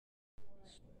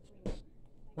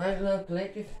Light Love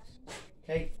Collective.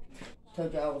 Okay.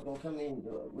 Told y'all I was gonna come in and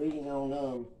do a reading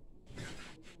on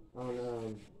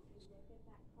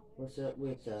what's up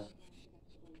with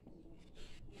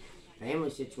family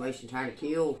situation, trying to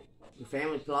kill the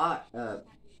family plot,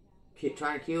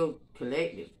 trying to kill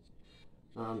collective,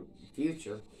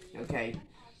 future. Okay.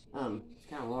 It's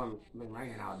kind of warm. It's been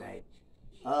raining all day.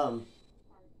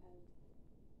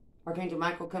 Archangel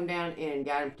Michael come down and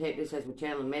guide and protect us as we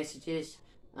channel messages.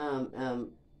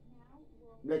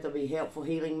 Let there be helpful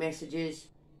healing messages.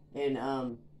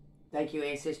 And thank you,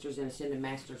 ancestors and ascended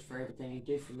masters, for everything you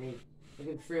do for me. Give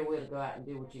you free will to go out and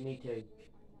do what you need to.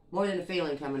 More than a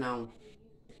feeling coming on.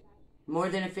 More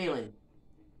than a feeling.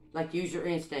 Like, use your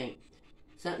instinct.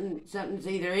 Something's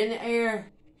either in the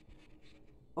air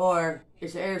or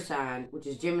it's an air sign, which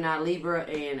is Gemini, Libra,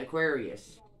 and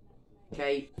Aquarius.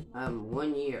 Okay,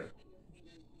 1 year.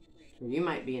 So you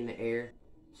might be in the air.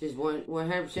 This is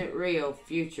 100% real,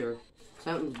 future.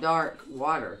 Something's dark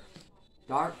water.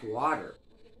 Dark water.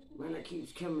 Man, that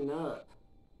keeps coming up.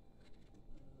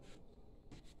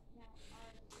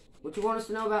 What you want us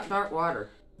to know about dark water?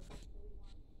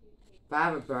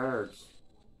 5 of birds.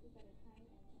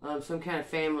 Some kind of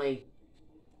family.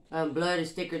 Blood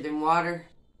is thicker than water.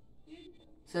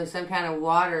 So some kind of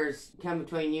waters come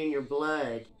between you and your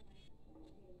blood.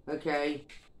 Okay.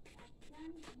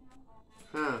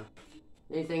 Huh.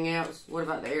 Anything else? What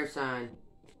about the air sign?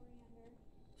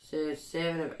 It says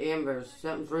 7 of embers.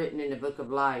 Something's written in the book of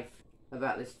life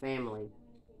about this family.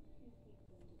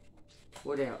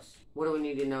 What else? What do we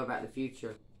need to know about the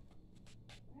future?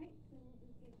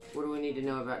 What do we need to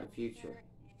know about the future?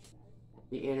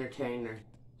 The entertainer.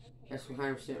 That's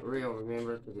 100% real,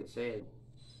 remember? Because it said.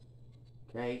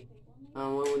 Okay.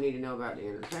 What do we need to know about the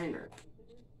entertainer?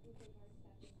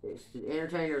 It's the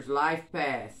entertainer's life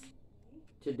path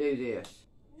to do this.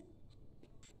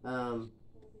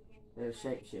 They're a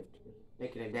shapeshifter. They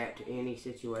can adapt to any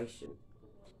situation.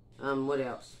 What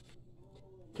else?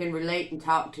 Can relate and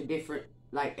talk to different,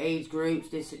 like, age groups,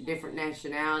 different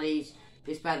nationalities,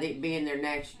 just by being their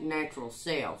natural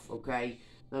self, okay?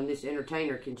 This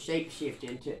entertainer can shapeshift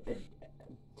into,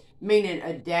 meaning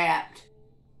adapt.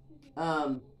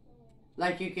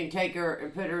 Like, you can take her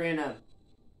and put her in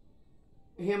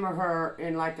him or her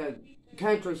in like a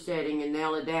country setting, and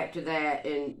they'll adapt to that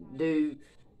and do,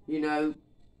 you know,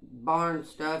 barn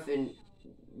stuff and,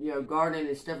 you know, gardening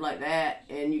and stuff like that.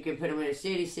 And you can put them in a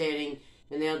city setting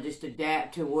and they'll just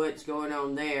adapt to what's going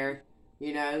on there,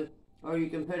 you know. Or you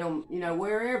can put them, you know,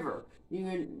 wherever. You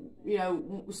can, you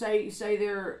know, say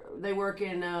they work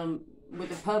in with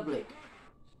the public.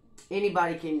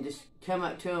 Anybody can just come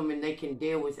up to them and they can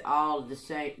deal with all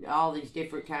these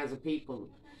different kinds of people,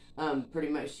 pretty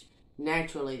much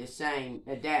naturally the same,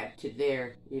 adapt to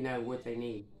their, you know, what they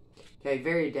need. Okay,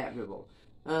 very adaptable.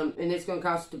 And it's going to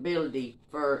cause stability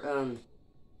for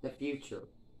the future.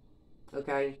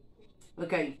 Okay?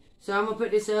 Okay, so I'm going to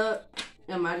put this up.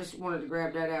 I just wanted to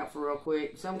grab that out for real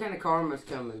quick. Some kind of karma's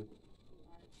coming.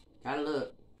 Gotta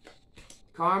look.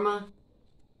 Karma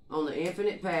on the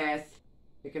infinite path.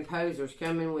 The composer's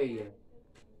coming with you.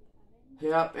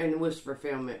 Help and wish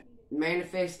fulfillment.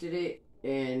 Manifested it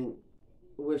and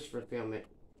wish fulfillment.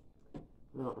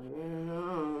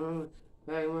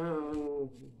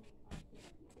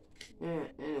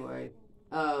 Anyway.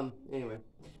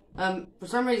 For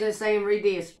some reason it's saying read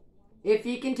this. If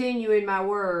ye continue in my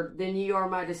word, then ye are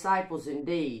my disciples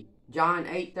indeed. John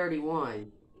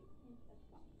 8:31.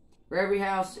 For every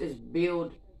house is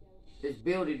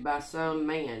builded by some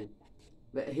man,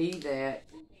 but he that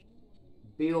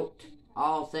built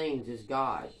all things is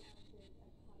God.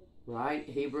 Right?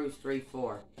 Hebrews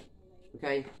 3:4.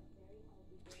 Okay?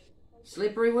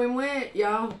 Slippery when wet,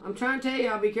 y'all. I'm trying to tell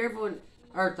y'all, be careful.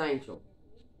 Earth angel.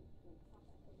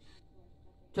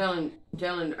 Telling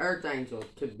the earth angel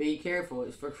to be careful.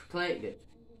 It's for collective.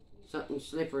 Something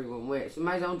slippery when wet.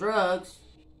 Somebody's on drugs.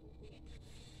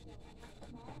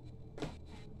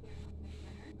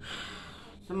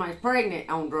 Somebody's pregnant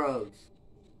on drugs.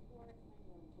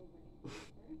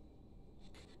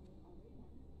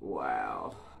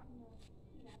 Wow.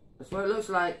 That's what it looks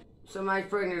like. Somebody's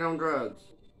pregnant on drugs.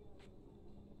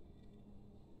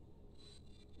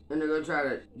 And they're going to try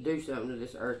to do something to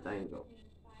this earth angel.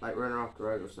 Like running off the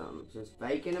road or something. It says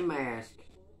faking a mask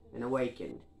and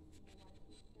awakened.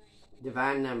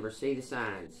 Divine numbers. See the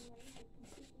signs.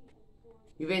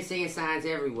 You've been seeing signs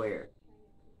everywhere.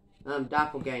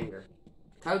 Doppelganger.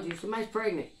 Told you, somebody's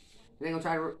pregnant. And they're going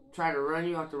to try to run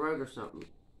you off the road or something.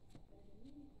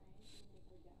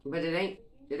 But it ain't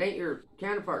your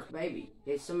counterpart's baby.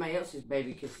 It's somebody else's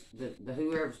baby, because the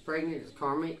whoever's pregnant is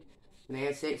karmic. and they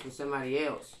had sex with somebody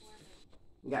else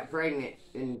and got pregnant,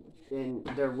 and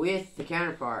they're with the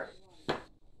counterpart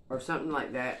or something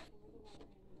like that.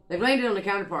 They blamed it on the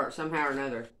counterpart somehow or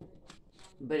another,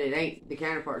 but it ain't the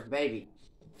counterpart's baby.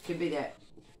 Could be that,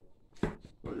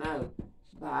 well, no,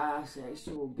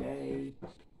 bisexual, gay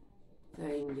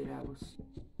thing that I was,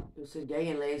 it was a gay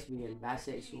and lesbian,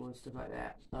 bisexual and stuff like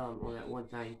that, on that one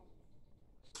thing.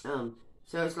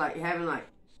 So it's like having like,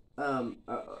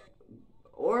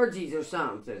 orgies or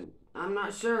something. I'm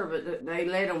not sure, but they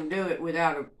let them do it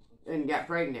without and got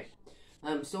pregnant.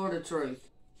 Sword of Truth.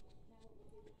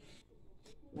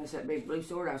 That's that big blue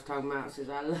sword I was talking about. It says,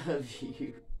 I love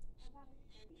you.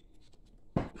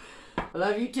 I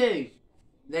love you too.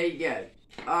 There you go.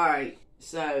 Alright,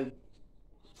 so.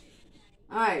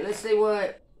 Alright, let's see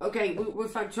what. Okay, we're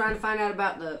trying to find out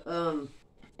about the.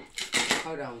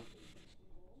 Hold on.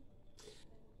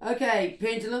 Okay,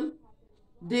 Pendulum.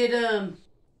 Did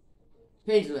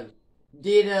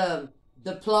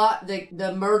the plot,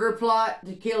 the murder plot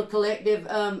to kill Collective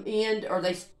end? Are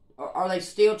they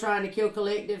still trying to kill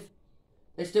Collective?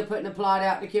 They still putting the plot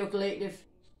out to kill Collective?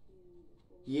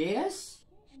 Yes?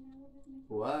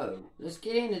 Whoa. Let's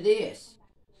get into this.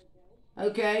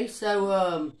 Okay,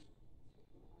 so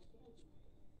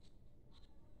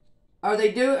are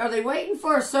they waiting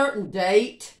for a certain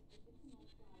date?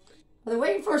 Are they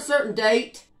waiting for a certain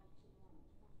date?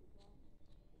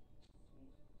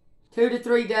 2 to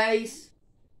 3 days.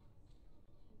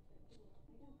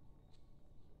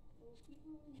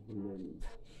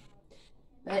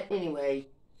 But anyway,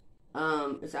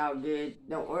 it's all good.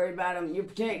 Don't worry about them. You're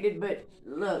protected. But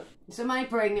look, somebody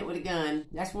pregnant with a gun.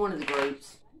 That's one of the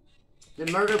groups.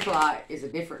 The murder plot is a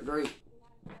different group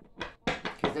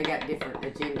because they got different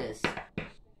agendas.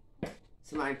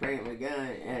 Somebody pregnant with a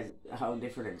gun has a whole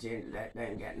different agenda that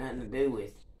ain't got nothing to do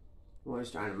with one's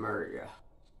trying to murder you.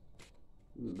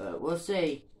 But we'll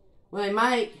see. Well, they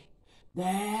might.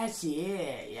 That's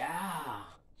it. Yeah.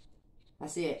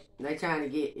 That's it. They're trying to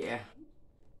get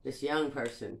this young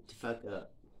person to fuck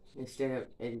up and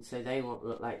so they won't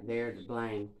look like they're to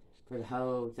blame for the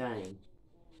whole thing.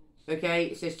 Okay,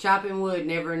 it says chopping wood,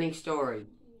 never ending story.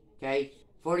 Okay,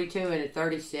 42 and a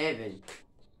 37.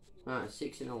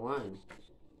 6 and a 1.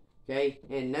 Okay,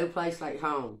 and no place like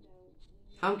home.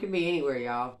 Home can be anywhere,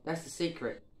 y'all. That's the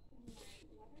secret.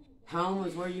 Home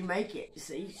is where you make it,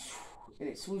 see? And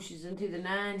it swooshes into the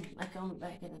 9, like on the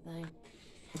back of the thing.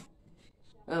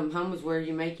 Home is where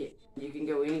you make it. You can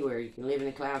go anywhere. You can live in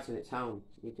the clouds and it's home.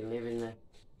 You can live in the,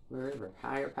 wherever.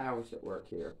 Higher powers at work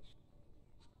here.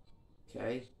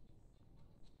 Okay.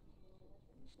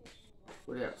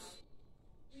 What else?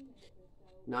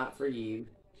 Not for you.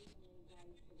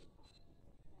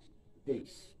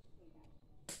 Peace.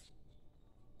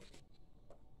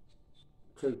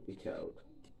 Truth be told.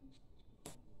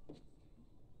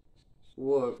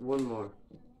 One more.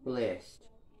 Blessed.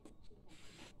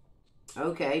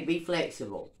 Okay, be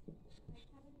flexible.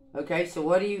 Okay, so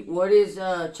what is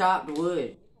chopped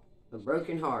wood? A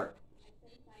broken heart.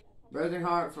 Broken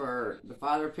heart for the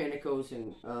Father of Pentacles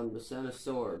and the Son of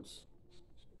Swords.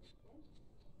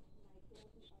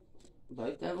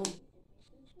 Both of them?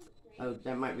 Oh,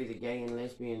 that might be the gay and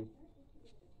lesbian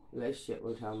relationship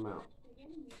we're talking about.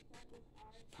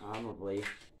 Probably.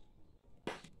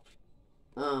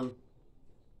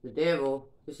 The devil.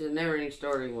 This is a never-ending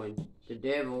story one. The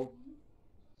devil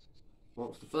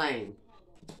wants the flame.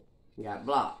 He got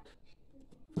blocked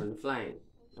from the flame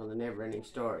on the never-ending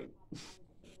story.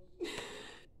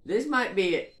 This might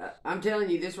be it. I'm telling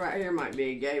you, this right here might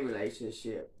be a gay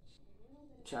relationship.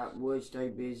 Chop wood, stay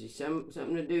busy.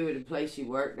 Something to do with the place you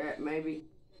worked at, maybe.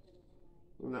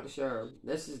 I'm not sure.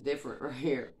 This is different right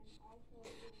here.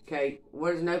 Okay,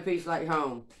 what is no peace like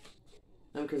home?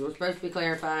 Because we're supposed to be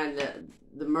clarifying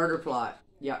the murder plot.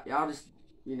 Y'all just,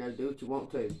 do what you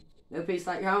want to. No peace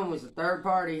like home was a third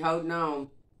party holding on,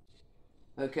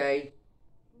 okay,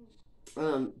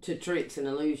 to tricks and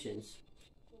illusions.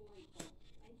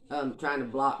 Trying to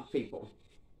block people.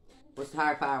 What's the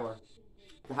higher power?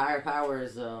 The higher power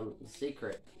is the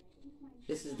secret.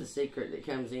 This is the secret that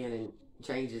comes in and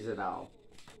changes it all.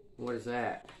 What is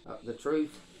that? The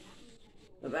truth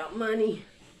about money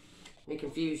and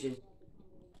confusion.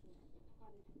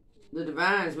 The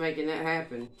divine's making that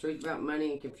happen. Truth about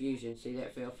money and confusion. See,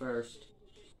 that fell first.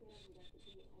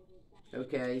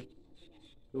 Okay.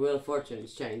 The Wheel of Fortune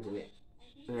is changing it.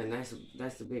 And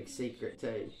that's a big secret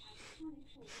too.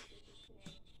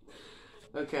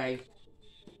 Okay.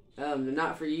 The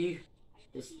not for you.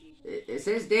 It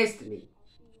says destiny.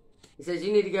 It says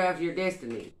you need to go after your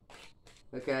destiny.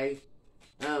 Okay.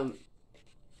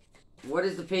 What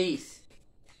is the peace?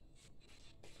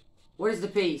 What is the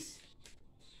peace?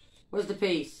 What's the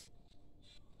peace?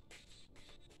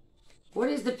 What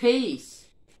is the peace?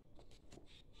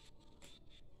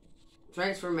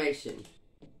 Transformation.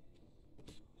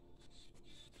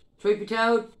 Truth be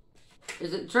told,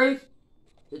 is it the truth?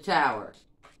 The Tower.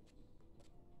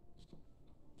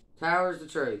 Tower is the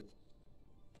truth.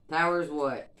 Tower is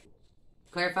what?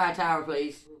 Clarify Tower,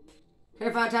 please.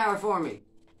 Clarify Tower for me.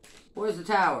 Where's the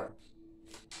Tower?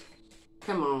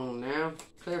 Come on now.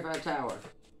 Clarify Tower.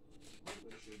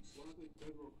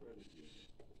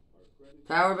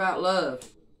 Tower about love.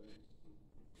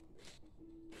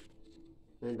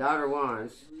 And Daughter of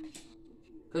Wands.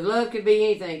 Because love could be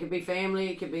anything. It could be family.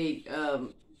 It could be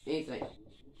anything.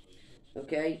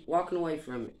 Okay? Walking away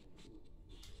from it.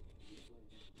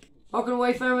 Walking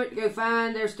away from it. Go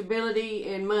find their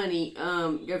stability and money.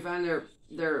 Go find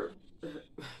their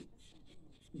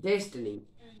destiny.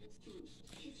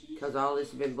 Because all this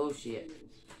has been bullshit.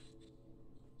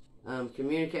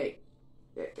 Communicate.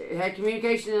 It had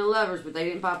communication in the lovers, but they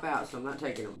didn't pop out, so I'm not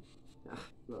taking them.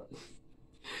 Look.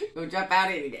 Go jump out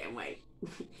any damn way.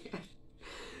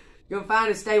 Go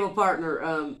find a stable partner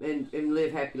and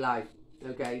live happy life.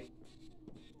 Okay?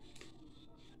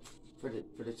 For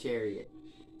the Chariot.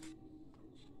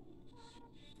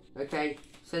 Okay?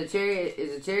 So the Chariot,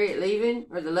 is the Chariot leaving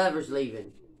or the Lovers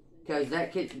leaving? Because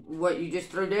that could, what you just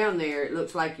threw down there, it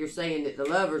looks like you're saying that the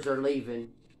Lovers are leaving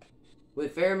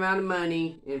with fair amount of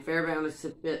money and fair amount of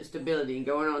stability and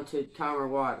going on to calmer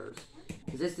waters.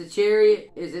 Is this the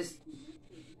Chariot? Is this...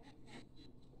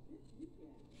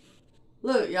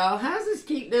 Look, y'all, how does this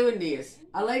keep doing this?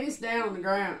 I lay this down on the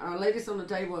ground. I lay this on the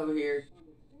table over here.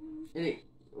 And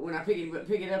when I pick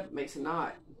it up, it makes a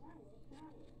knot.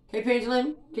 Okay,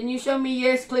 Pendulum, can you show me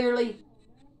yes clearly?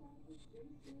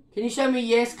 Can you show me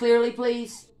yes clearly,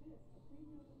 please?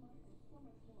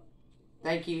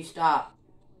 Thank you. Stop.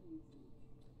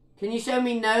 Can you show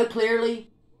me no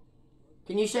clearly?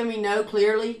 Can you show me no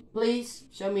clearly, please?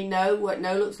 Show me no, what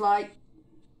no looks like.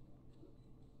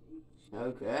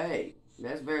 Okay.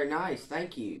 That's very nice.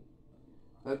 Thank you.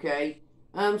 Okay.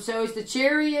 So is the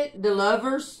Chariot the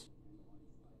Lovers?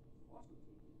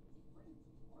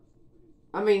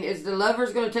 I mean, is the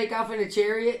Lovers going to take off in a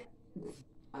Chariot?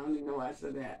 I don't even know why I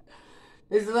said that.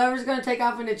 Is the Lovers going to take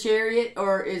off in a Chariot?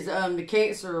 Or is the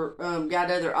Cancer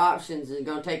got other options and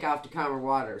going to take off to calmer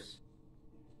waters?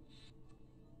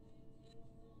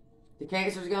 The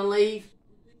Cancer's going to leave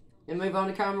and move on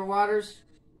to calmer waters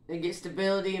and get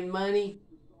stability and money.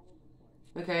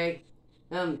 Okay.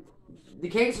 The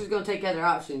Cancer's going to take other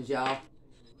options, y'all,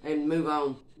 and move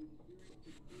on.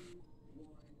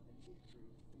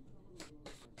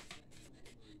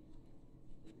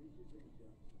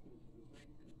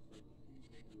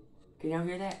 Can y'all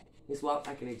hear that? Just walk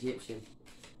like an Egyptian.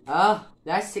 Oh,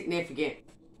 that's significant.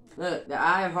 Look, the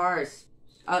Eye of Horus.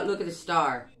 Oh, look at the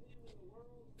star.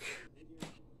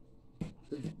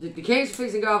 The Cancer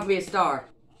fixing to go off and be a star.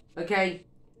 Okay?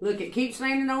 Look, it keeps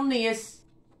landing on this.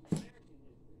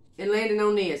 And landing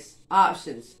on this.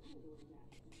 Options.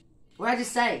 What'd I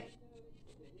just say?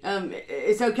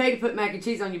 It's okay to put mac and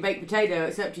cheese on your baked potato.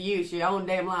 It's up to you. It's your own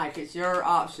damn life. It's your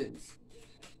options.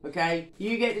 Okay?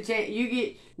 You get the chance.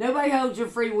 Nobody holds your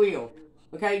free will.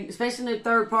 Okay? Especially in a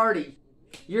third party.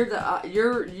 You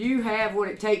have what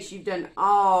it takes. You've done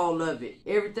all of it.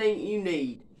 Everything you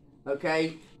need.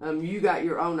 Okay? You got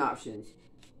your own options.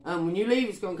 When you leave,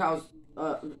 it's going to cause...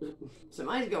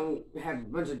 somebody's going to have a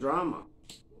bunch of drama.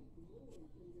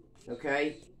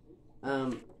 Okay?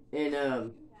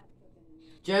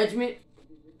 Judgment.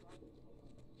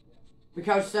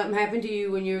 Because something happened to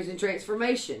you when you was in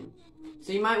transformation.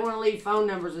 So you might want to leave phone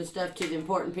numbers and stuff to the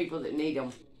important people that need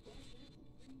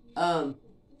them.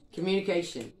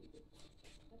 Communication.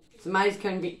 Somebody's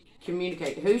going to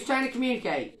communicate. Who's trying to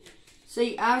communicate?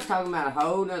 See, I was talking about a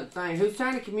whole nother thing. Who's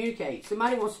trying to communicate?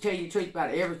 Somebody wants to tell you the truth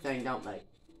about everything, don't they?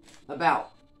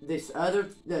 About this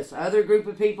other group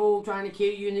of people trying to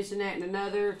kill you and this and that and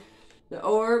another. The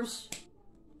orbs,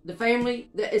 the family,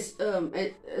 the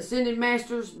ascended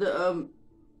masters, the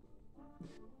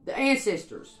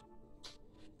ancestors.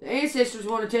 The ancestors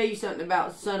want to tell you something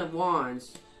about Son of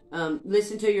Wands.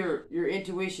 Listen to your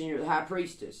intuition. You're the High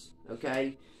Priestess.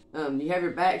 Okay. You have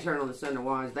your back turned on the Son of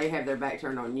Wands. They have their back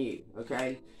turned on you.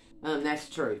 Okay. That's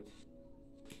the truth.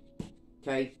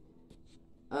 Okay.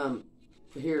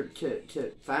 Here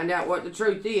to find out what the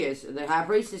truth is. The High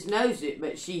Priestess knows it,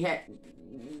 but she's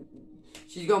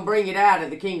gonna bring it out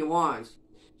of the King of Wands.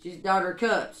 She's Daughter of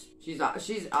Cups.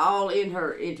 She's all in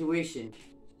her intuition.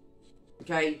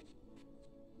 Okay.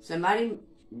 Somebody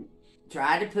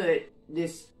tried to put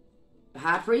this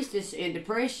High Priestess in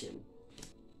depression.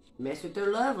 mess with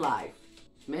their love life,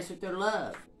 mess with their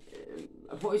love,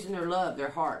 poison their love, their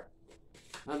heart.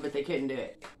 But they couldn't do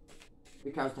it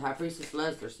because the high priestess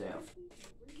loves herself.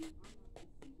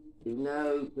 You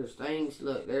know, there's things.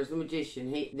 Look, there's the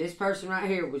magician. This person right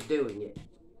here was doing it.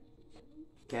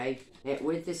 Okay,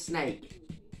 with the snake.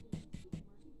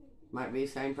 Might be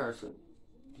the same person,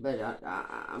 but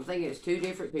I'm thinking it's two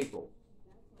different people.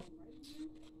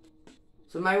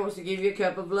 Somebody wants to give you a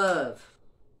cup of love.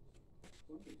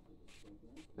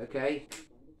 Okay,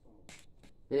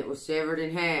 and it was severed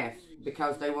in half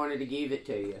because they wanted to give it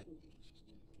to you.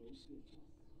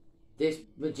 This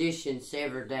magician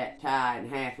severed that tie in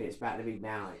half and it's about to be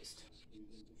balanced.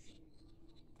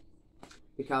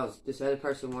 Because this other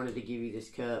person wanted to give you this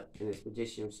cup and this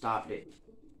magician stopped it.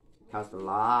 Caused a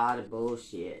lot of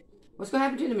bullshit. What's going to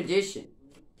happen to the magician?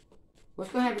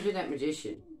 What's going to happen to that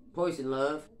magician? Poison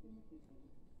love.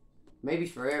 Maybe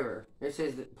forever. It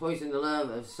says that poison the love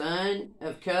of Son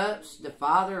of Cups, the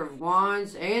Father of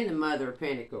Wands, and the Mother of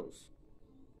Pentacles.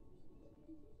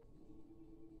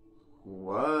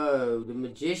 Whoa, the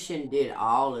magician did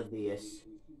all of this.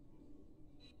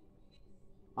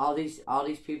 All these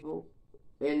people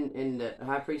in the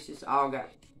high priestess all got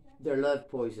their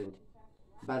love poisoned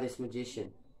by this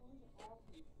magician.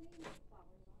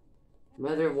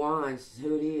 Mother of Wands is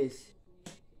who it is.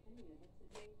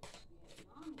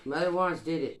 Mother of Wands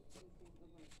did it.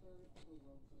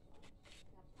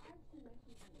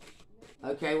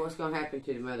 Okay, what's going to happen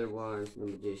to the Mother of Wands, the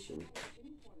magician?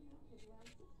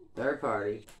 Third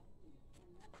party.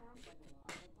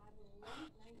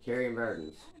 Carrying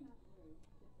burdens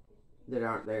that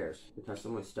aren't theirs because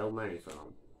someone stole money from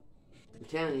them. I'm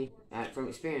telling you, out from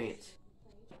experience.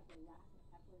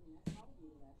 I'm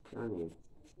telling you.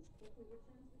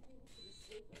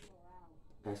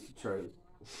 That's the truth.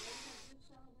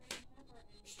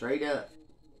 Straight up.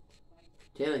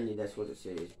 Telling you that's what it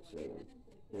says. I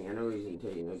ain't got no reason to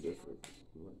tell you no different.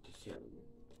 What to tell you.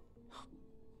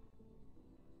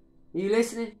 You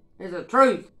listening? There's a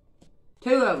truth.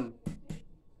 Two of them.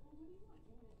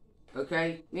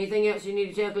 Okay? Anything else you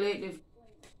need to tell collective?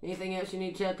 Anything else you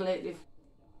need to tell collective?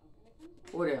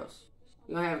 What else?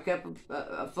 You're going to have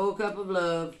a full cup of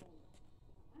love.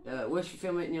 Wish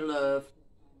fulfillment in your love.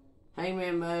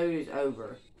 Hangman mode is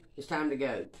over. It's time to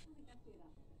go.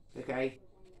 Okay?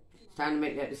 It's time to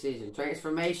make that decision.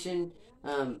 Transformation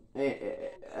of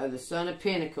the Son of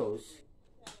Pentacles.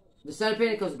 The Son of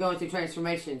Pentacles is going through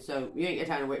transformation, so you ain't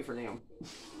got time to wait for them.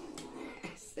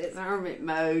 It's Hermit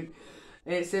mode.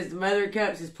 And it says the Mother of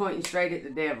Cups is pointing straight at the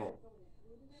devil.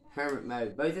 Hermit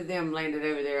mode. Both of them landed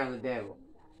over there on the devil.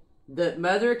 The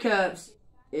Mother of Cups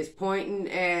is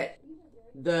pointing at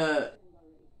the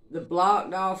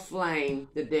blocked off flame,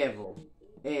 the devil.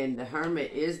 And the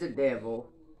Hermit is the devil.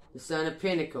 The Son of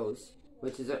Pentacles,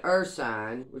 which is an earth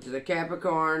sign, which is a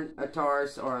Capricorn, a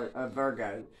Taurus, or a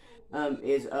Virgo,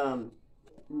 is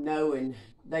knowing.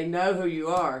 They know who you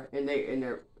are, and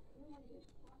they're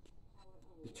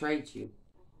betrayed you,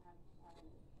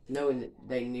 knowing that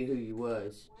they knew who you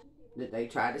was, that they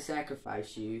tried to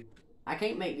sacrifice you. I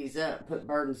can't make these up. Put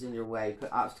burdens in your way,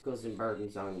 put obstacles and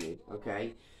burdens on you.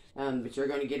 Okay, but you're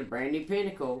going to get a brand new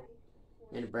pentacle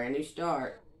and a brand new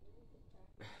start.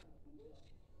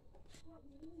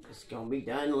 It's going to be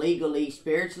done legally,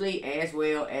 spiritually, as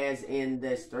well as in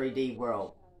this 3D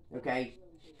world. Okay?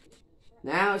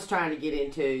 Now it's trying to get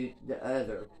into the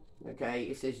other. Okay?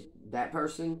 It says that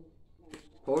person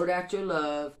poured out your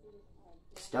love,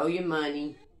 stole your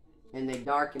money, and they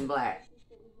dark and black.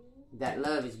 That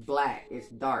love is black. It's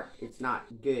dark. It's not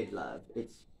good love.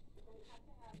 It's...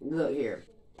 Look here.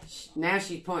 Now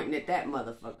she's pointing at that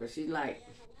motherfucker. She's like,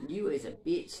 you is a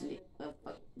bitch.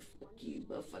 Fuck you,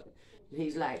 motherfucker. And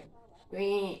he's like,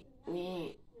 wah, wah,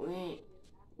 wah.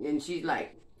 And she's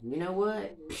like, you know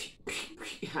what?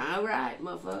 All right,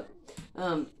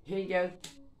 motherfucker. Here you go.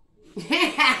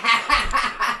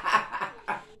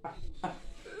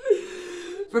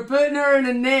 For putting her in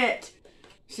a net.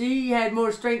 She had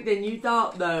more strength than you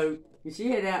thought, though. And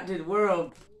she headed out to the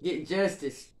world getting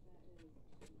justice.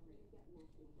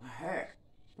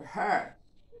 For her.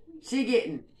 She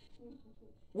getting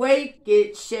wake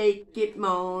it, shake it,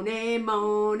 money,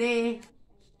 money.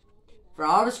 For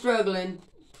all the struggling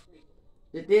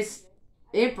that this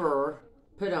emperor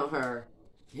put on her,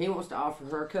 he wants to offer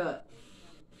her a cup.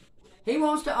 He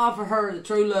wants to offer her the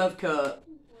true love cup.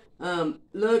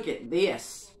 Look at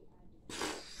this.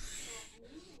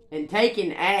 And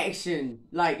taking action.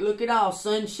 Like, look at all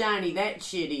sunshiny that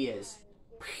shit is.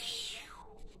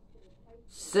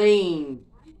 Seen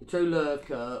the true love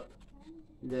cup.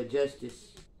 The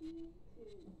justice.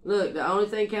 Look, the only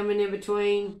thing coming in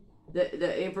between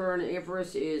The Emperor and the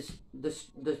Empress is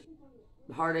the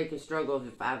heartache and struggle of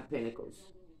the Five of Pentacles.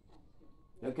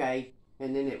 Okay?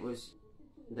 And then it was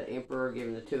the Emperor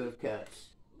giving the Two of Cups.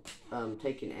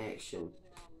 Taking action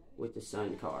with the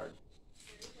Sun card.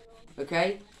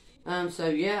 Okay? So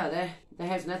yeah, that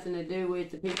has nothing to do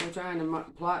with the people trying to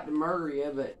plot to murder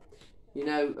you, but you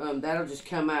know, that'll just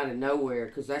come out of nowhere,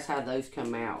 because that's how those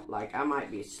come out. Like, I might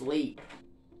be asleep.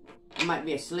 I might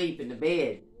be asleep in the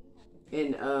bed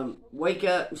and wake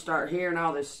up and start hearing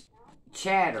all this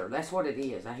chatter. That's what it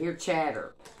is. I hear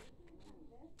chatter.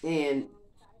 And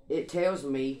it tells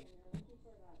me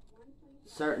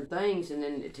certain things, and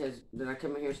then then I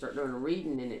come in here and start doing a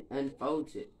reading, and it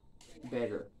unfolds it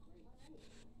better.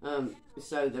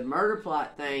 So the murder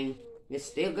plot thing is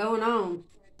still going on.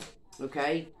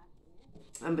 Okay?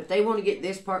 But they want to get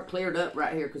this part cleared up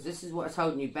right here, because this is what's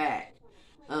holding you back.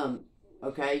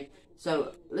 Okay?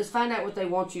 So, let's find out what they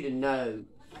want you to know.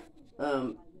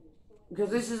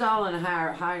 Because this is all in a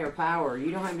higher power.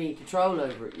 You don't have any control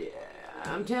over it. Yeah,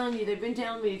 I'm telling you, they've been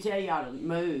telling me to tell y'all to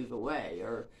move away,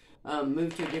 or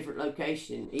move to a different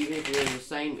location. Even if you're in the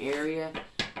same area,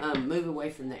 move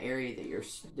away from the area that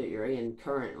you're in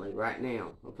currently, right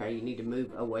now. Okay? You need to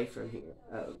move away from here.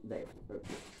 There.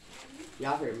 Okay.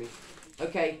 Y'all hear me?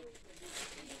 Okay,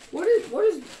 what is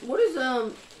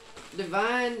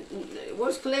divine? What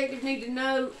does collective need to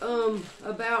know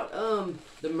about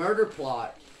the murder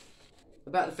plot,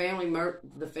 about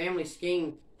the family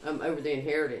scheme over the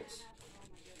inheritance?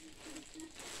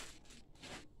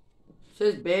 It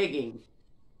says begging,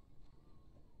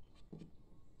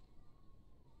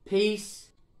 peace.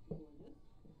 It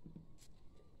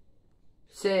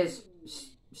says,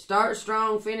 start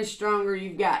strong, finish stronger,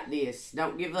 you've got this.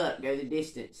 Don't give up, go the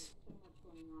distance.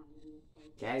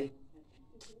 Okay?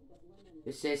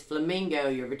 It says flamingo,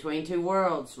 you're between two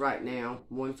worlds right now.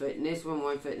 One foot in this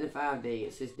one foot in the 5D.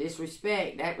 It says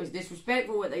disrespect. That was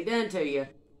disrespectful what they done to you.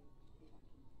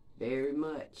 Very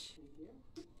much.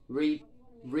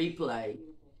 Replay.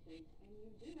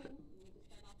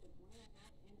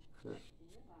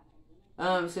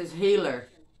 It says healer.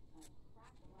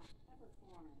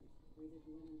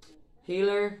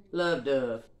 Healer, love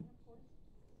dove.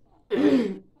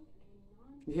 You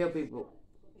help people.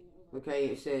 Okay,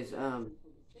 it says,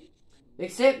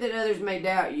 accept that others may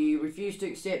doubt you. You refuse to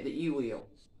accept that you will.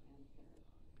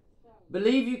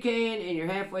 Believe you can, and you're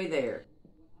halfway there.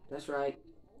 That's right.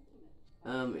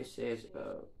 It says,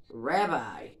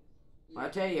 rabbi. Well, I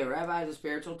tell you, a rabbi is a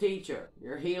spiritual teacher.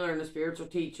 You're a healer and a spiritual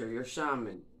teacher. You're a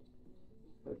shaman.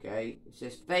 Okay, it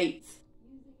says faith.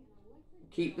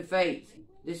 Keep the faith.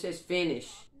 This says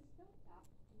finish.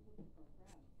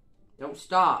 Don't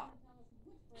stop.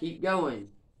 Keep going.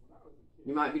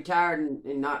 You might be tired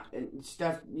and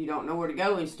stuff, you don't know where to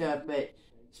go and stuff, but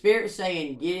Spirit's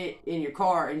saying get it in your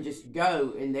car and just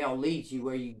go, and they'll lead you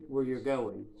where you're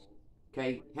going.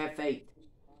 Okay? Have faith.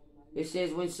 It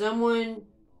says when someone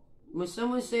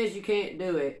says you can't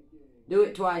do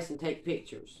it twice and take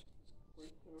pictures.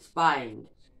 Spying.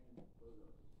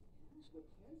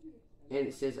 And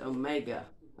it says Omega.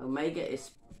 Omega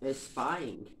is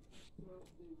spying.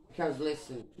 Because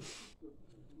listen,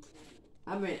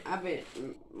 I've been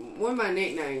one of my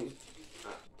nicknames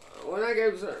when I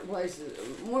go to certain places.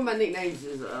 One of my nicknames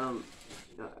is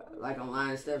like online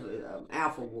and stuff.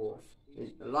 Alpha Wolf.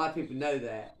 A lot of people know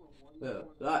that.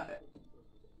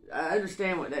 I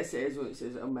understand what that says when it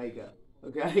says Omega.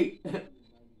 Okay.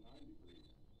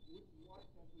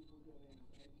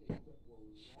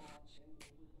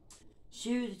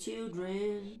 Shoe the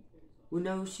children with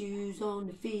no shoes on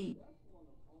the feet,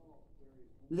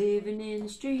 living in the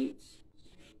streets.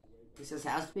 It says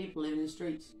house people living in the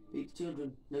streets, feed the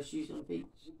children, no shoes on the feet.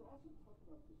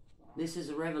 This is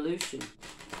a revolution.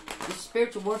 This is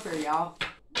spiritual warfare, y'all.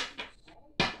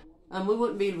 We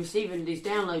wouldn't be receiving these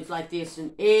downloads like this,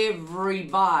 and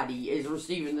everybody is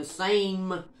receiving the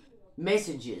same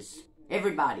messages.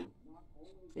 Everybody.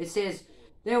 It says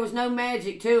there was no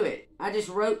magic to it. I just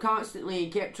wrote constantly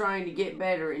and kept trying to get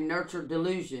better and nurture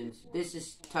delusions. This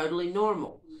is totally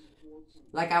normal.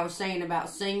 Like I was saying about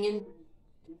singing,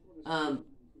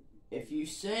 if you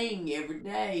sing every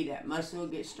day, that muscle will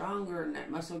get stronger, and that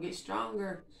muscle will get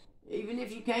stronger. Even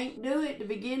if you can't do it to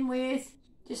begin with,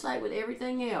 just like with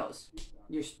everything else.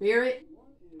 Your spirit,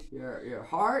 your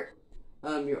heart,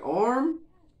 your arm,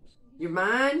 your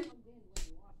mind.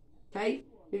 Okay?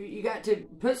 You got to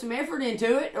put some effort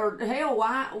into it, or hell,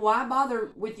 why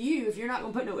bother with you if you're not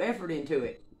going to put no effort into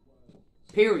it?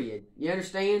 Period. You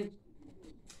understand?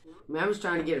 I mean, I'm just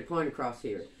trying to get a point across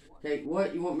here. Okay,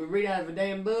 what? You want me to read out of a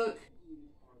damn book?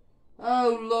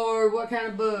 Oh, Lord, what kind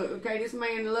of book? Okay, this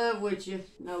man in love with you.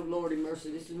 No, Lordy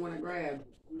mercy, this is one I grabbed.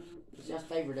 It's your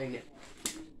favorite, ain't it?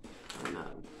 I know.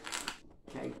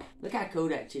 Okay, look how cool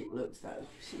that chick looks, though.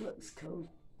 She looks cool.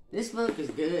 This book is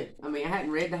good. I mean, I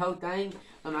hadn't read the whole thing.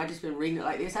 I just been reading it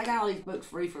like this. I got all these books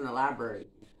free from the library.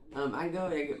 I can go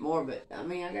ahead and get more, but, I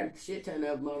mean, I got a shit ton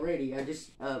of them already. I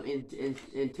just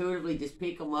intuitively just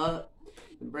pick them up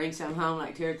and bring some home,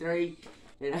 like 2 or 3,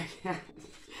 and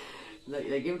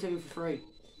they give them to me for free.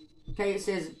 Okay, it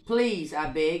says, please, I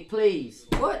beg, please.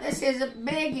 What? That says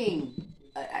begging.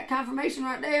 A confirmation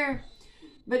right there.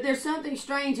 But there's something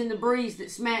strange in the breeze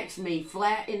that smacks me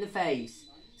flat in the face.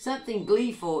 Something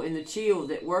gleeful in the chill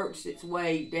that works its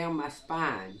way down my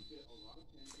spine.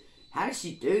 How does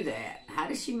she do that? How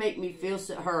does she make me feel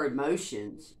her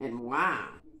emotions? And why?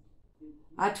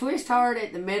 I twist hard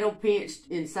at the metal pinched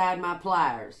inside my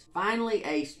pliers. Finally,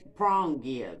 a prong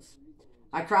gives.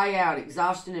 I cry out,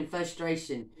 exhaustion and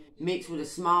frustration mixed with a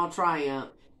small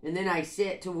triumph, and then I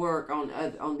set to work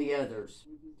on the others.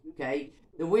 Okay?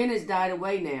 The wind has died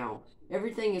away now.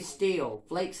 Everything is still.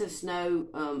 Flakes of snow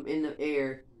in the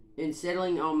air and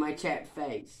settling on my chapped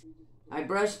face. I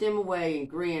brush them away and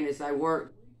grin as I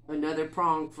work another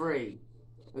prong free.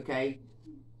 Okay?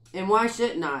 And why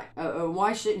shouldn't I?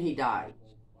 Why shouldn't he die?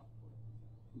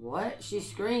 What? She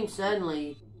screamed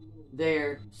suddenly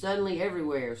there, suddenly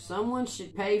everywhere. Someone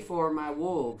should pay for my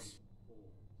wolves.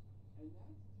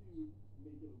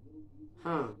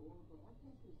 Huh.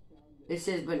 It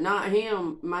says, but not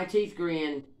him. My teeth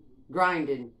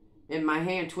grinding, and my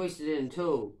hand twisted in a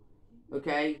tool.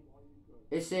 Okay?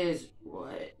 It says,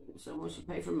 what? Someone should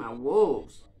pay for my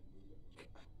wolves.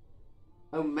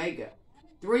 Omega.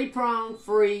 3 prong,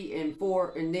 free, and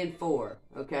 4, and then 4.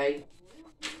 Okay?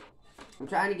 I'm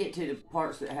trying to get to the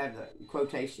parts that have the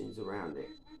quotations around it.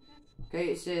 Okay,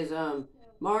 it says,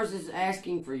 Mars is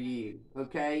asking for you.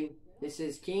 Okay? It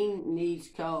says, King needs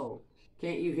coal.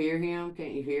 Can't you hear him?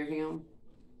 Can't you hear him?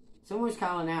 Someone's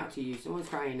calling out to you. Someone's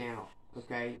crying out.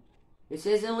 Okay? It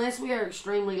says, unless we are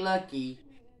extremely lucky,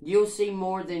 you'll see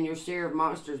more than your share of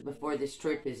monsters before this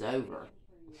trip is over.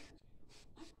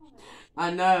 I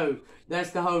know.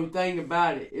 That's the whole thing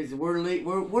about it. Is we're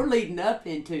leading up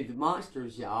into the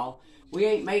monsters, y'all. We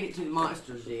ain't made it to the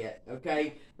monsters yet.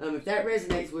 Okay? If that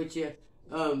resonates with you,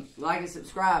 like and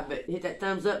subscribe, but hit that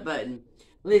thumbs up button.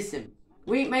 Listen.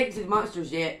 We ain't made it to the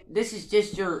monsters yet. This is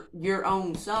just your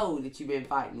own soul that you've been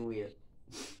fighting with.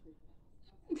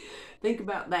 Think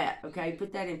about that, okay?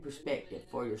 Put that in perspective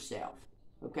for yourself,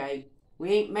 okay?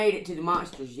 We ain't made it to the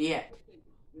monsters yet.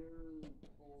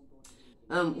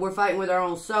 We're fighting with our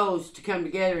own souls to come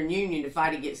together in union to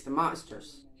fight against the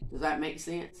monsters. Does that make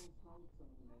sense?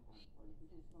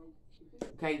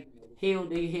 Okay? Heal,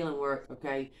 do your healing work,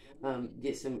 okay?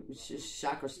 Get some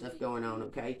chakra stuff going on,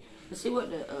 okay? Let's see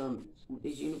what the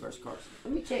these universe cards.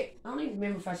 Let me check. I don't even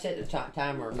remember if I set the top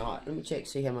timer or not. Let me check,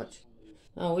 see how much.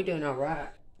 Oh, we're doing all right.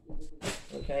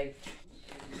 Okay.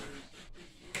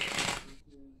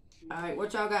 All right,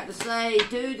 what y'all got to say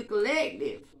to the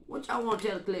collective? What y'all want to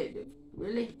tell the collective?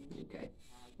 Really? Okay.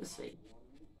 Let's see.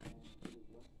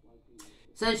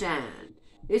 Sunshine.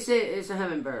 It says, it's a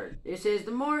hummingbird. It says,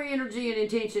 the more energy and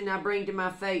intention I bring to my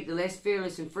fate, the less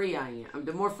fearless and free I am.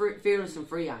 The more fearless and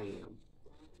free I am.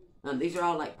 These are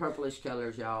all like purplish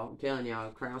colors, y'all. I'm telling y'all,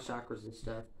 crown chakras and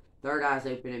stuff. Third eye's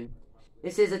opening.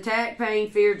 It says, attack, pain,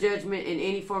 fear, judgment, and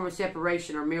any form of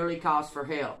separation are merely calls for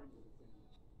help.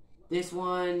 This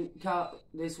one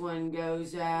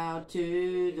goes out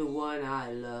to the one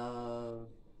I love.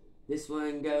 This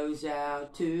one goes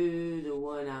out to the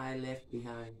one I left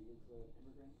behind.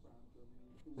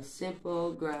 A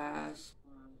simple grasp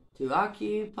to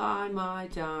occupy my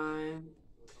time.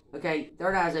 Okay,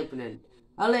 third eye's opening.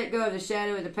 I let go of the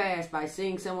shadow of the past by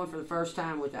seeing someone for the first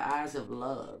time with the eyes of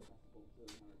love.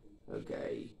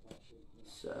 Okay,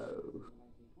 so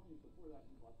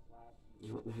I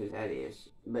don't know who that is,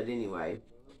 but anyway.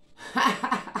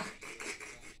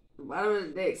 Bottom of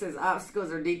the deck says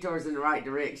obstacles or detours in the right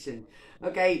direction.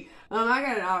 Okay, I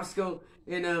got an obstacle,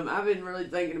 and I've been really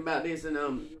thinking about this, and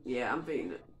yeah, I'm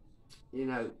feeling it. You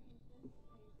know,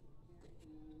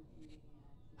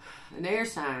 an air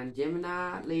sign,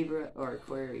 Gemini, Libra, or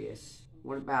Aquarius.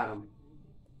 What about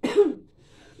them?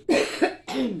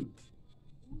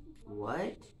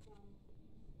 What?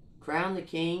 Crown the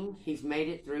king. He's made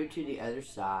it through to the other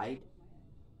side.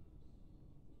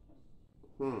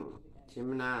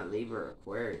 Gemini, Libra,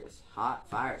 Aquarius. Hot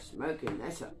fire, smoking.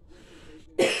 That's a...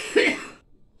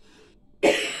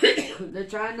 They're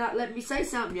trying not to let me say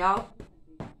something, y'all.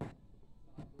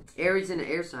 Aries and an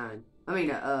air sign. I mean,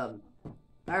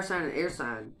 fire sign and air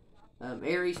sign.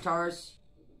 Aries, Taurus,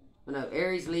 Oh no,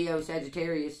 Aries, Leo,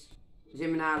 Sagittarius,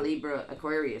 Gemini, Libra,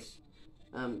 Aquarius.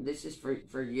 This is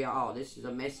for y'all. This is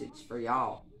a message for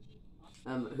y'all.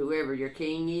 Whoever your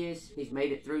king is, he's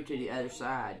made it through to the other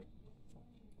side.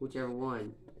 Whichever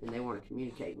one. And they want to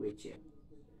communicate with you.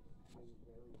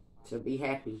 So be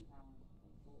happy.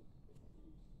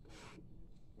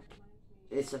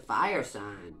 It's a fire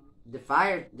sign. The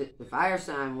fire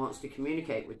sign wants to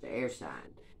communicate with the air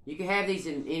sign. You can have these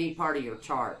in any part of your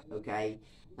chart, okay?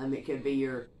 It could be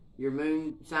your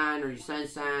moon sign or your sun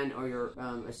sign or your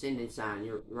ascendant sign,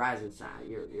 your rising sign,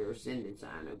 your ascendant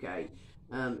sign, okay?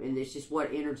 And it's just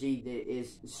what energy that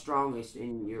is strongest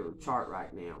in your chart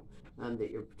right now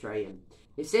that you're portraying.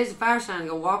 It says the fire sign is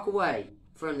going to walk away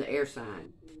from the air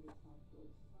sign.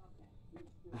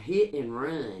 A hit and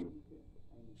run.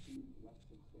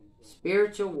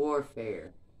 Spiritual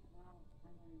warfare.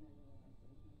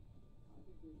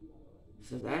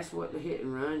 So that's what the hit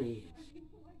and run is.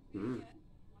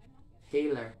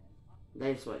 Healer.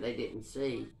 That's what they didn't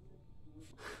see.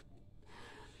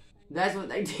 That's what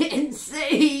they didn't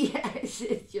see.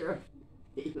 You're a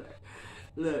healer.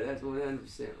 Look, that's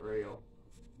 100% real.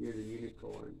 You're the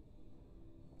unicorn.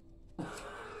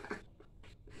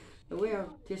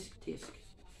 Well, tisk tisk.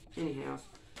 Anyhow.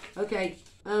 Okay,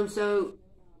 so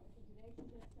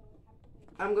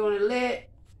I'm going to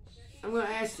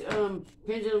ask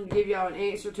Pendulum to give y'all an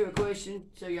answer to a question,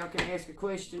 so y'all can ask a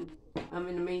question.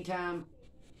 In the meantime,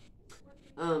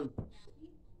 I'll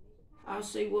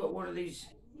see what one of these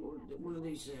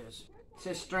says. It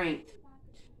says strength.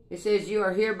 It says you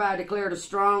are hereby declared a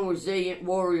strong, resilient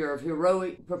warrior of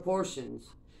heroic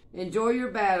proportions. Enjoy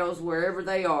your battles wherever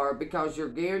they are, because you're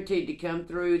guaranteed to come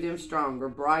through them stronger,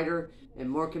 brighter, and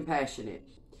more compassionate.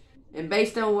 And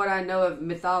based on what I know of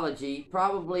mythology,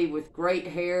 probably with great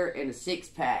hair and a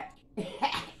six-pack. Yeah,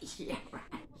 right.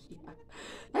 Yeah.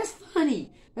 That's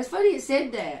funny. That's funny it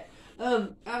said that. I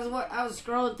was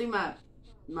scrolling through my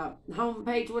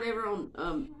homepage, whatever,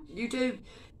 on YouTube,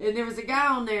 and there was a guy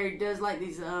on there who does like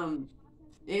these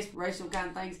inspirational kind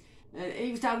of things. And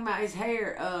he was talking about his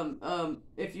hair.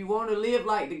 If you want to live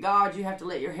like the gods, you have to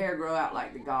let your hair grow out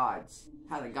like the gods.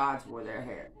 How the gods wore their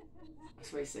hair.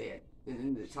 That's what he said. And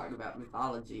then they're talking about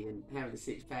mythology and having a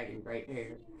six-pack and great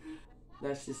hair.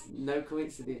 That's just no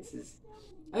coincidences.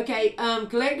 Okay,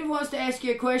 Collective wants to ask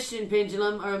you a question,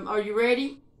 Pendulum. Are you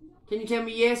ready? Can you tell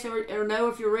me yes or no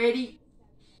if you're ready?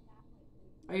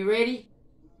 Are you ready?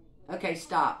 Okay,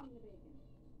 stop.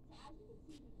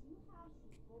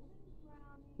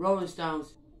 Rolling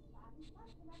Stones.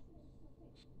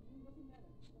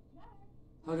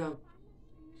 Hold on.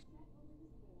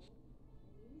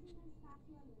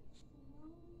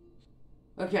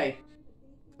 Okay.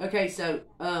 Okay, so,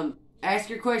 ask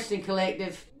your question,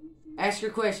 Collective. Ask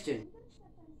your question.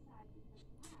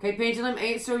 Okay, Pendulum,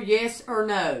 answer yes or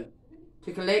no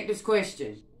to Collective's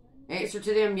question. Answer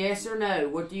to them yes or no.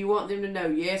 What do you want them to know?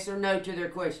 Yes or no to their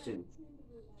question?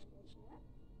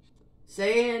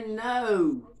 Saying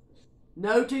no.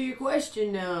 No to your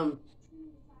question.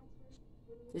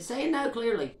 It's saying no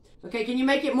clearly. Okay, can you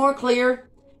make it more clear?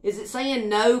 Is it saying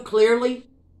no clearly?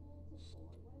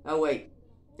 Oh, wait.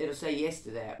 It'll say yes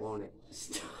to that, won't it?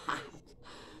 Stop.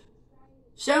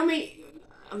 Show me.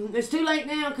 It's too late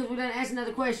now because we done asked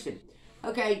another question.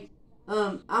 Okay.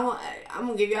 I'm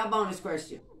gonna give you a bonus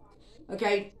question.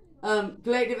 Okay.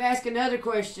 Collective, ask another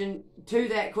question to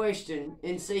that question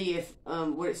and see if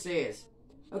what it says.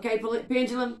 Okay,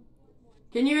 Pendulum.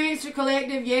 Can you answer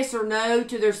Collective yes or no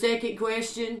to their second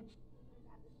question?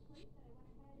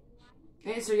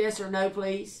 Answer yes or no,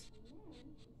 please.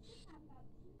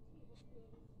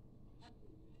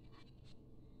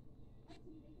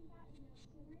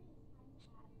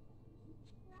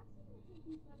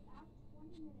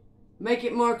 Make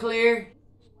it more clear.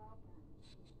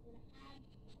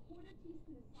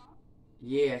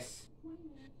 Yes.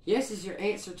 Yes is your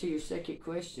answer to your second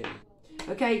question.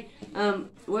 Okay,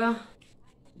 well,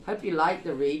 hope you liked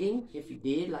the reading. If you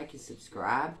did, like and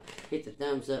subscribe. Hit the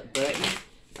thumbs up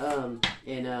button.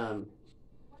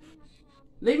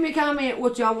 Leave me a comment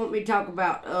what y'all want me to talk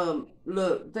about.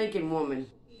 Look, Thinking Woman.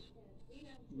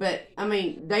 But, I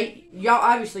mean, y'all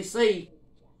obviously see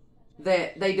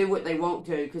that they do what they want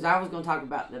to, because I was going to talk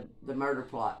about the murder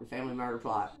plot, the family murder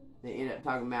plot. They ended up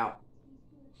talking about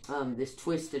this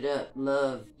twisted up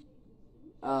love,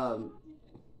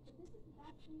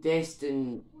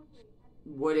 destined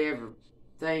whatever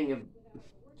thing of.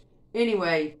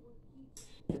 Anyway,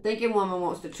 the Thinking Woman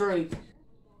wants the truth.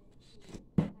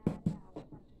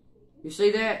 You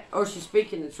see that? Or she's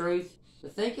speaking the truth. The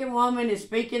Thinking Woman is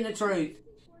speaking the truth.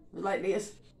 Like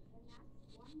this.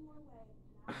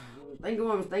 Thinking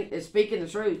Woman is speaking the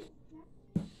truth.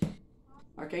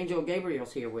 Archangel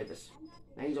Gabriel's here with us.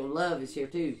 Angel Love is here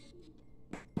too.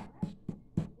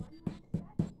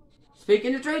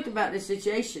 Speaking the truth about this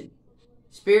situation.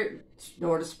 Spirit,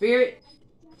 door to spirit.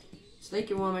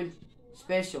 Sneaky woman,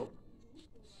 special.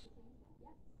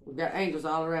 We've got angels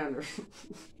all around her.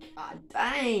 God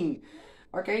dang.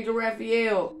 Archangel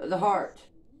Raphael, the heart.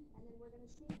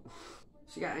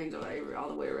 She got Angel Avery all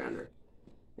the way around her.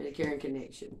 And a caring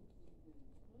connection.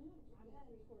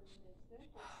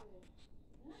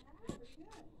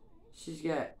 She's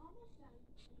got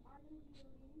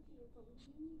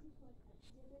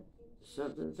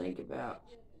something to think about.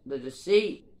 The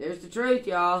deceit. There's the truth,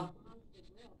 y'all.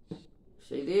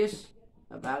 See this?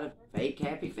 About a fake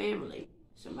happy family.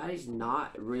 Somebody's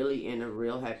not really in a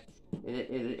real happy...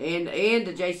 And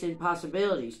adjacent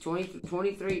possibilities.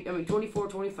 24,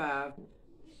 25.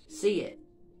 See it.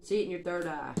 See it in your third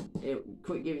eye. It'll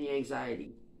quit giving you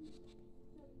anxiety.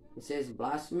 It says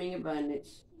blossoming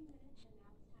abundance.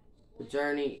 The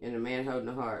journey and a man holding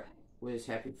a heart with his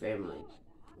happy family.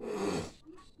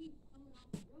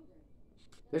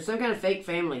 There's some kind of fake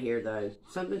family here, though.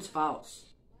 Something's false.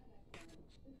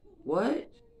 What?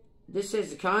 This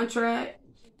says the contract.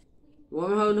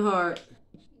 Woman holding a heart.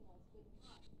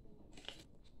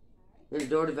 And a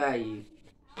door to value.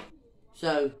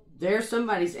 So, there's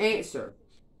somebody's answer.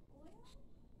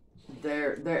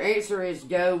 Their answer is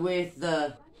go with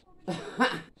the...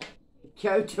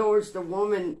 go towards the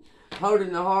woman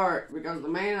holding the heart. Because the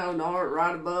man holding the heart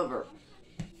right above her.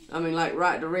 I mean, like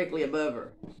right directly above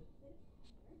her.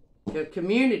 The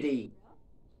community.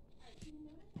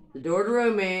 The door to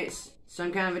romance.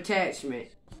 Some kind of attachment.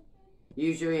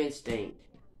 Use your instinct.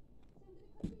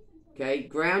 Okay,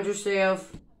 ground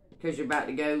yourself. Because you're about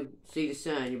to go see the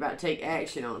sun. You're about to take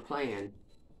action on a plan.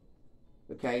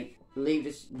 Okay? Leave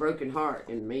this broken heart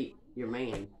and meet your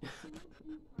man.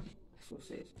 That's what it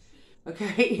says.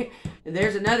 Okay? And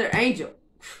there's another angel.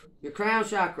 Your crown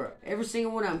chakra. Every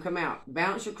single one of them come out.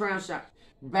 Balance your crown chakra.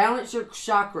 Balance your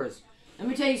chakras. Let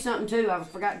me tell you something too. I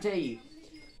forgot to tell you.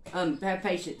 Have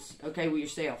patience. Okay? With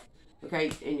yourself.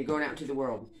 Okay? And you're going out into the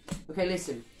world. Okay?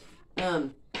 Listen.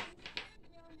 The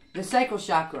sacral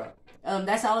chakra.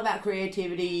 That's all about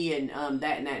creativity and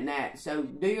that and that and that. So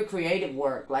do your creative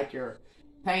work, like your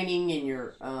painting and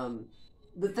your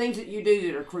the things that you do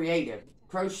that are creative,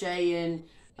 crocheting,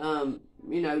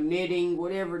 knitting,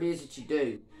 whatever it is that you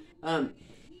do.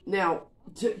 Now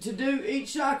to do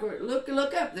each chakra,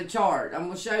 look up the chart. I'm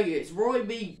gonna show you. It's Roy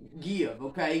B. Give,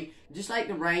 okay, just like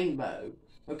the rainbow,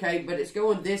 okay, but it's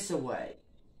going this way,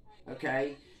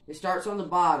 okay. It starts on the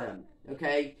bottom,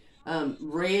 okay.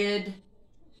 Red.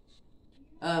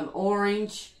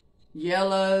 Orange,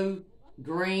 yellow,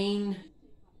 green.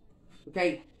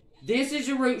 Okay, this is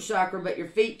your root chakra, but your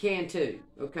feet can too.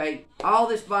 Okay, all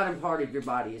this bottom part of your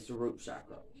body is the root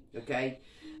chakra. Okay,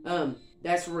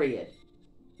 that's red.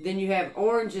 Then you have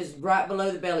orange is right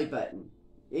below the belly button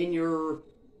in your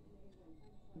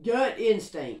gut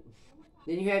instinct.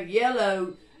 Then you have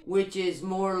yellow, which is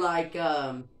more like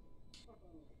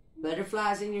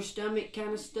butterflies in your stomach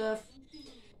kind of stuff.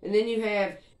 And then you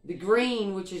have the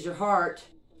green, which is your heart.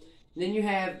 Then you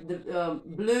have the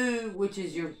blue, which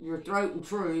is your throat and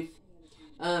truth.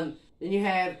 Then you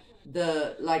have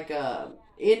the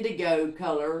indigo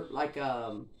color, like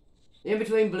in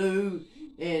between blue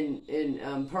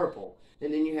and purple.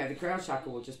 And then you have the crown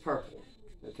chakra, which is purple.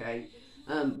 Okay,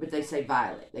 but they say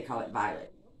violet. They call it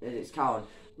violet, and it's called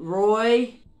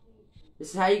Roy. This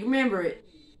is how you remember it.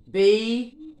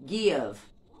 B. Give.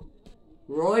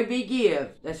 Roy B.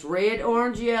 Give. That's red,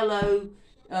 orange, yellow.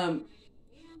 I'm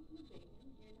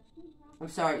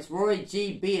sorry, it's Roy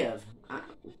G. Biv.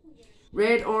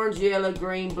 Red, orange, yellow,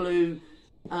 green, blue,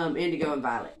 indigo, and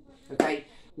violet. Okay?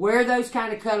 Wear those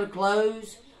kind of color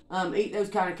clothes. Eat those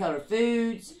kind of color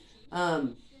foods.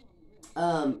 To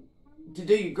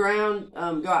do your ground,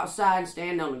 go outside and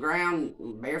stand on the ground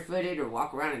barefooted or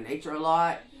walk around in nature a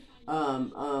lot.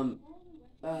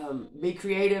 Be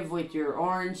creative with your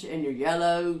orange and your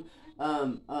yellow,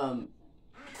 the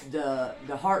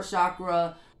heart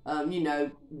chakra,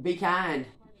 be kind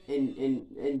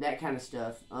and that kind of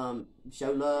stuff.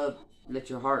 Show love, let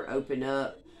your heart open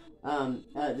up.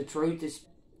 The truth is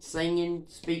singing,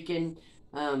 speaking,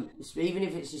 even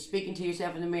if it's just speaking to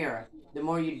yourself in the mirror. The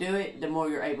more you do it, the more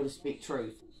you're able to speak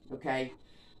truth. Okay?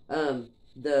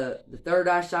 The third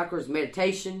eye chakra is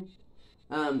meditation.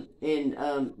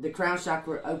 The crown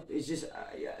chakra is just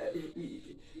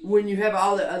when you have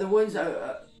all the other ones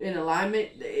in alignment,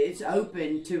 it's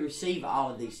open to receive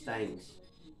all of these things.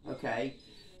 Okay,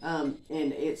 and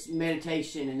it's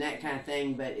meditation and that kind of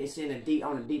thing, but it's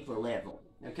on a deeper level.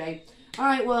 Okay, all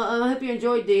right. Well, I hope you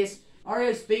enjoyed this.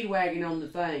 REO Speedwagon on the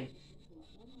thing.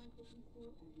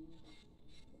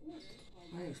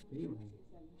 REO Speedwagon.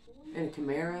 And a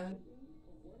Camaro.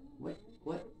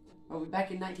 What? Are we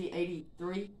back in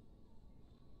 1983?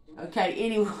 Okay,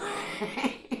 anyway.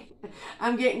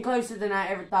 I'm getting closer than I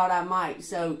ever thought I might.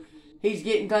 So, he's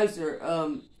getting closer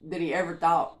than he ever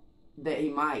thought that he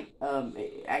might.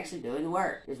 Actually doing the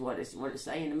work is what it's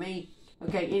saying to me.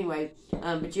 Okay, anyway,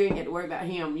 but you ain't got to worry about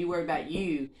him. You worry about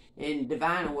you, and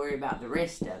Divine will worry about the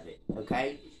rest of it,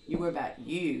 okay? You worry about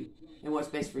you and what's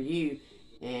best for you,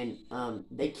 and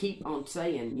they keep on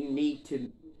saying you need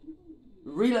to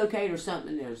relocate or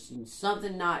something. There's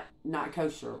something not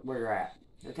kosher where you're at,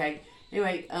 okay?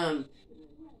 Anyway,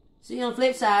 see you on the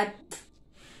flip side.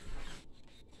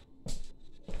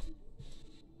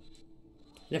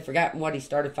 I've forgotten what he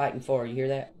started fighting for. You hear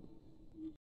that?